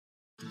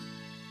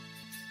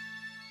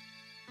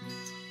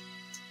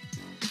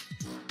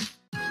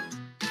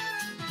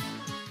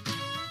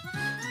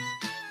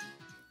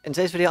In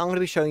today's video, I'm going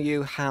to be showing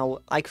you how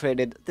I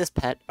created this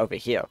pet over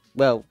here.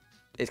 Well,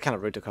 it's kind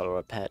of rude to call her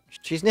a pet.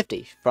 She's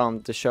Nifty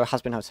from the show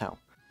Hazbin Hotel.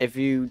 If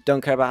you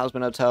don't care about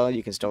Hazbin Hotel,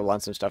 you can still learn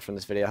some stuff from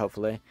this video,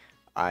 hopefully.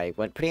 I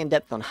went pretty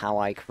in-depth on how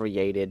I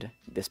created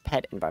this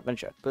pet in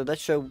Venturous, but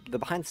let's show the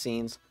behind the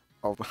scenes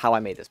of how I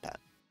made this pet.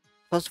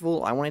 First of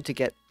all, I wanted to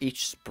get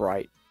each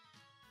sprite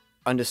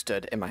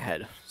understood in my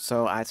head.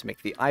 So I had to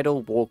make the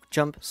idle, walk,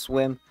 jump,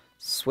 swim,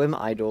 swim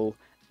idle,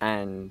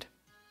 and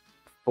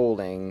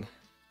falling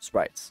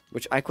sprites,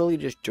 which I quickly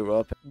just drew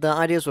up. The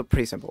ideas were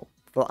pretty simple.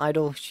 For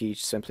idle, she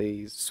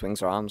simply swings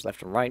her arms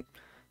left and right.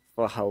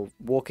 For her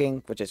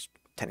walking, which is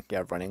technically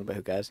a running, but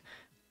who cares,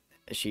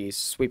 she's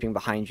sweeping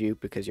behind you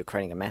because you're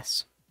creating a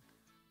mess.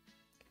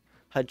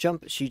 Her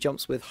jump, she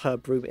jumps with her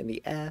broom in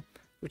the air,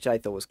 which I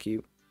thought was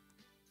cute.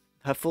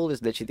 Her fall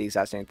is literally the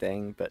exact same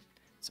thing, but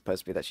it's supposed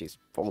to be that she's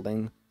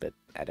falling, but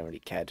I don't really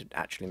care to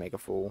actually make a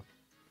fall.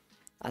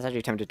 I was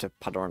actually tempted to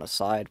put her on her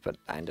side, but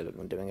I ended up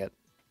not doing it.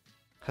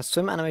 Her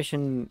swim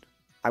animation,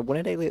 I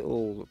wanted a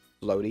little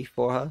floaty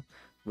for her,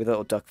 with a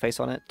little duck face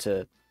on it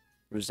to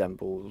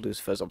resemble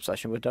Lucifer's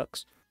obsession with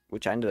ducks,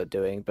 which I ended up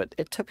doing, but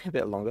it took me a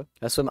bit longer.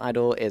 Her swim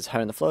idol is her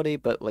in the floaty,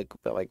 but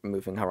like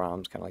moving her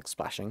arms, kind of like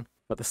splashing.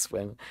 For the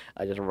swim,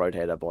 I just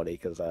rotated her body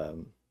because I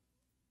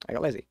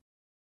got lazy.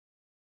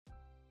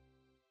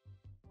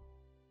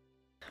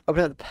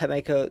 Open up the pet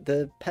maker.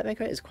 The pet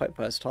maker is quite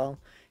versatile.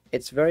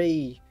 It's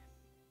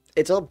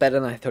a lot better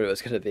than I thought it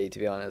was going to be, to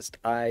be honest.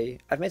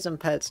 I've made some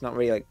pets, not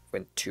really like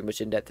went too much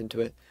in depth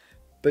into it,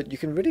 but you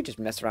can really just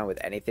mess around with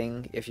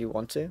anything if you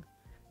want to,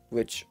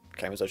 which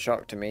came as a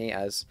shock to me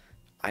as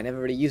I never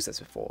really used this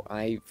before.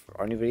 I've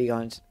only really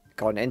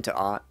gone into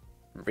art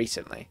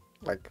recently,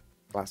 like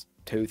last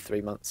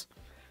 2-3 months.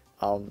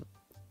 But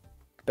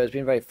it's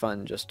been very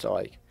fun just to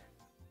like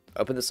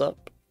open this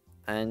up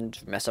and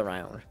mess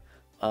around.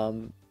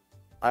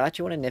 I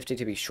actually wanted Nifty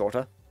to be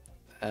shorter,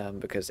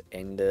 because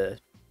in the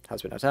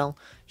Hazbin Hotel,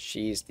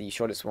 she's the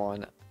shortest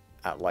one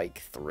at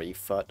like 3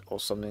 foot or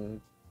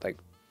something, like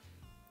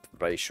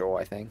very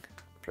short, I think.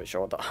 Pretty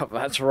sure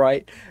that's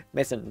right.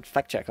 Mason,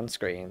 fact check on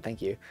screen,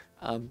 thank you.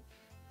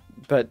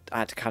 But I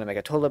had to kind of make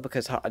it taller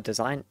because her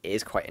design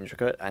is quite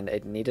intricate and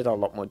it needed a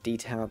lot more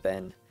detail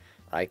than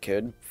I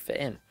could fit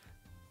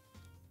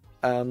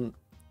in.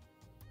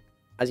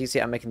 As you see,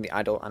 I'm making the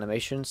idle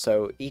animation,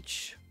 so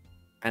each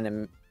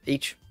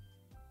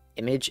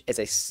image is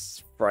a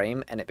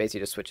frame and it basically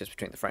just switches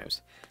between the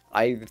frames.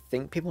 I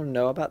think people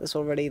know about this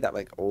already, that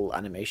like all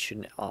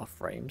animation are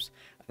frames,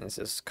 and this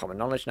is common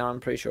knowledge now, I'm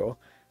pretty sure.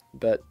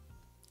 But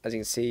as you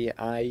can see,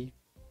 I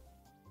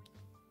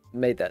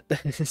made that.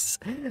 There's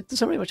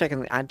not really much I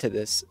can add to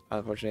this,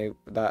 unfortunately,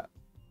 that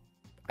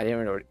I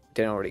didn't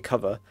already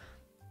cover.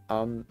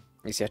 You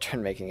see, I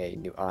tried making a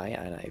new eye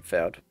and I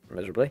failed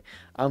miserably.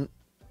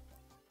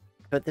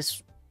 But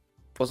this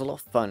was a lot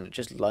of fun,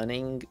 just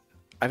learning.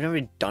 I've never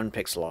really done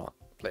pixel art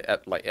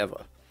like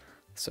ever,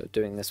 so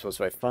doing this was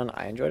very fun.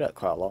 I enjoyed it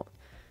quite a lot.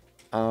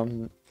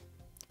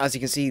 As you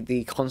can see,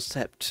 the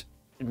concept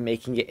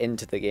making it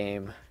into the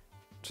game,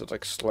 just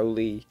like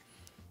slowly,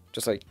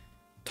 just like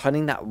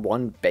turning that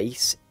one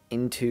base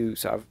into.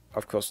 So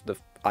of course the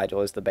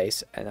idol is the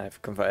base, and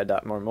I've converted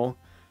that more and more,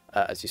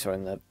 as you saw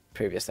in the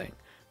previous thing.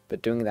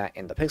 But doing that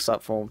in the pixel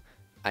art form,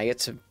 I get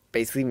to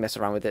basically mess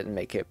around with it and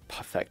make it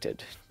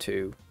perfected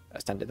to a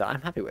standard that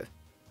I'm happy with.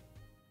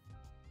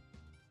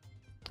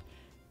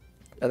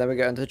 And then we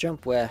go into the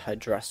jump where her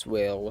dress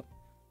will,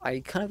 I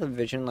kind of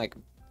envision like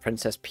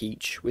Princess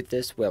Peach with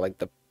this, where like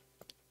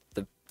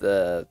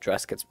the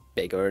dress gets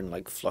bigger and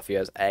like fluffier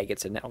as air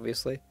gets in it,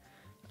 obviously.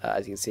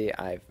 As you can see,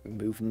 I've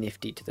moved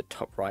Nifty to the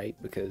top right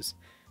because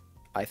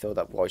I thought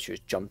that while she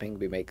was jumping,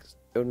 it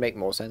would make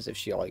more sense if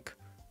she like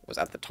was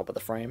at the top of the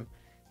frame.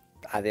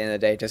 At the end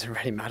of the day, it doesn't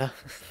really matter.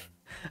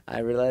 I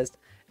realized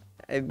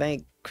it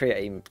may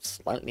create a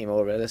slightly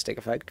more realistic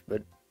effect,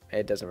 but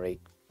it doesn't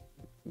really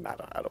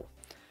matter at all.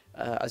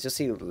 As you'll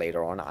see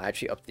later on, I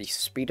actually upped the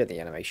speed of the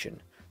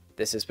animation.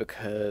 This is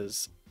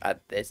because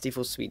at its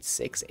default speed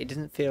 6, it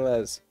didn't feel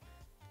as,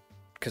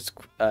 because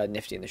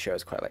Nifty in the show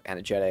is quite like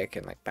energetic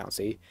and like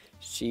bouncy.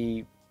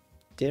 She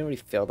didn't really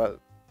feel that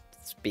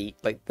speed.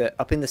 Like the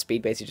upping the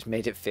speed basically just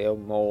made it feel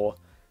more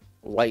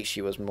like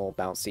she was more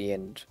bouncy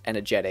and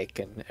energetic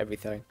and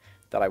everything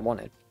that I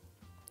wanted.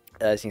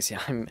 As you can see,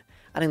 I'm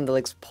adding the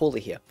legs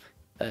poorly here.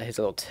 Here's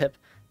a little tip: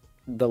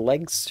 the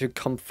legs should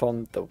come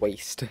from the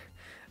waist.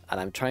 And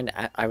I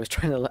was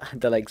trying to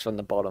add the legs from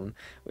the bottom,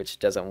 which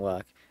doesn't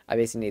work. I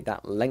basically need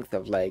that length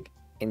of leg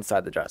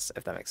inside the dress,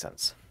 if that makes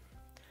sense.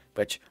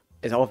 Which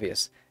is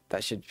obvious.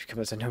 That should come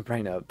as a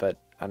no-brainer, but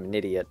I'm an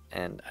idiot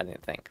and I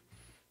didn't think.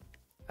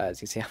 As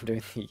you see, I'm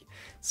doing the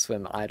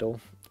swim idle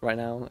right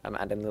now. I'm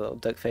adding the little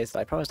duck face that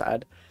I promised to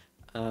add.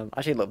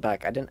 Actually, look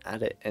back, I didn't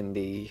add it in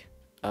the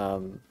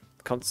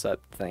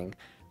concept thing.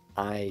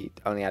 I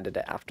only added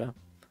it after,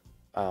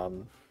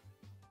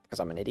 because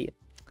I'm an idiot.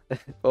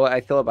 Well,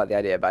 I thought about the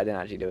idea, but I didn't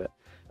actually do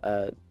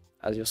it.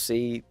 As you'll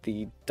see,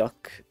 the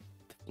duck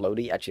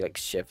floaty actually like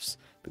shifts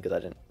because I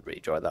didn't really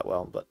draw it that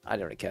well, but I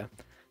don't really care.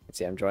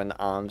 See, I'm drawing the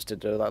arms to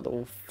do that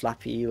little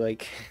flappy,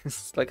 like,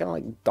 it's like kind of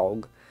like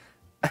dog.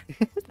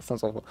 That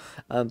sounds awful.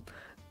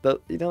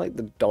 But you know, like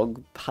the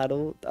dog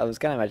paddle. I was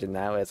gonna imagine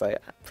that where it's like,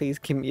 please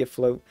keep me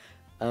afloat.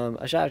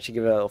 I should actually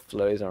give her a little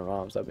floaties on her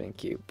arms. That'd been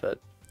cute, but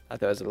I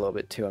thought it was a little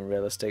bit too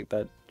unrealistic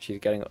that she's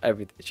getting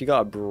everything. She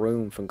got a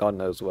broom from God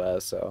knows where,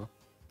 so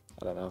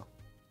I don't know.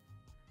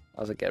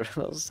 I was like, get a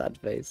little sad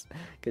face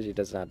because she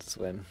doesn't know how to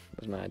swim.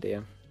 Was my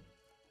idea.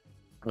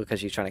 Because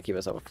she's trying to keep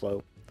herself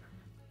afloat.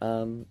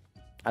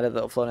 I did a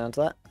little floating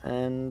onto that,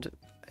 and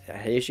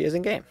here she is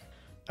in game.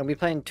 I'll be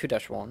playing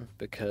 2-1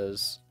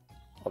 because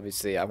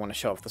obviously I want to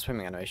show off the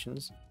swimming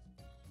animations.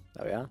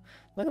 There we are.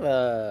 Look at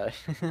the...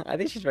 I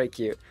think she's very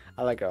cute.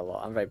 I like her a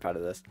lot. I'm very proud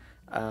of this.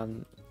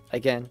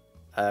 Again,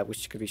 wish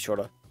she could be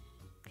shorter.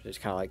 She's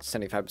kind of like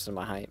 75% of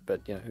my height,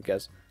 but you know, who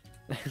cares?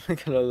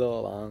 Look at her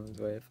little arms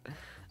wave.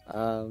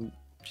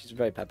 She's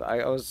very pepper.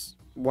 I always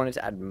wanted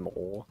to add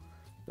more,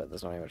 but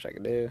there's not really much I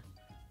can do.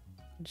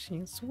 She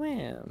can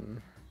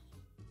swim.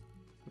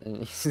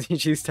 And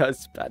she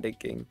starts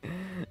panicking.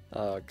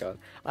 Oh god.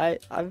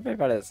 I'm very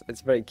proud of this.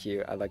 It's very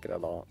cute. I like it a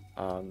lot.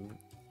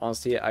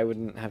 Honestly, I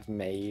wouldn't have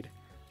made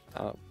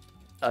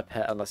a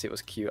pet unless it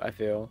was cute, I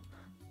feel.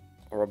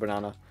 Or a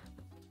banana.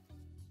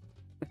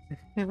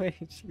 Wait,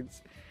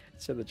 she's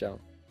show the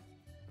jump.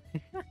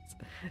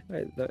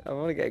 Wait, I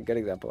want to get a good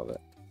example of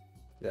it.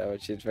 Yeah, when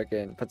she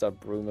freaking puts her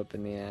broom up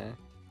in the air.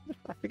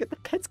 I forget the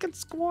pets get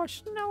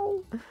squashed.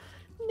 No!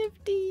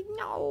 Nifty,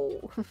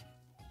 no!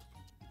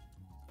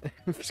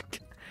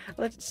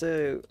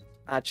 So,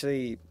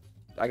 actually,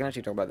 I can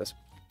actually talk about this.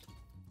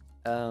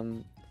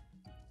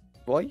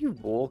 While you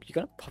walk, you're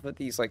gonna pop at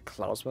these like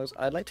cloud smokes.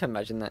 I'd like to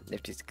imagine that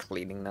Nifty's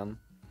cleaning them.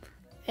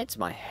 It's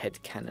my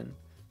head cannon.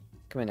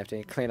 Come here,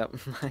 Nifty, clean up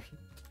my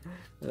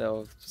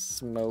little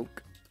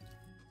smoke.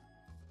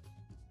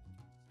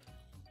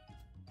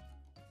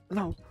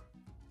 No.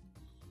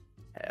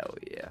 Hell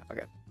yeah.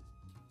 Okay.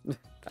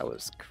 That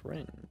was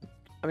cringe.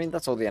 I mean,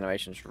 that's all the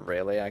animations,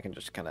 really. I can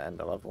just kind of end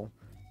the level.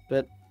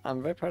 But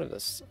I'm very proud of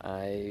this.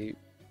 I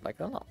like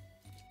it a lot.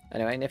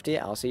 Anyway, Nifty,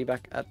 I'll see you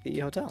back at the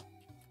hotel.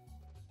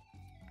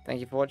 Thank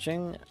you for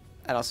watching,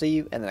 and I'll see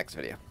you in the next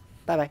video.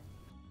 Bye-bye.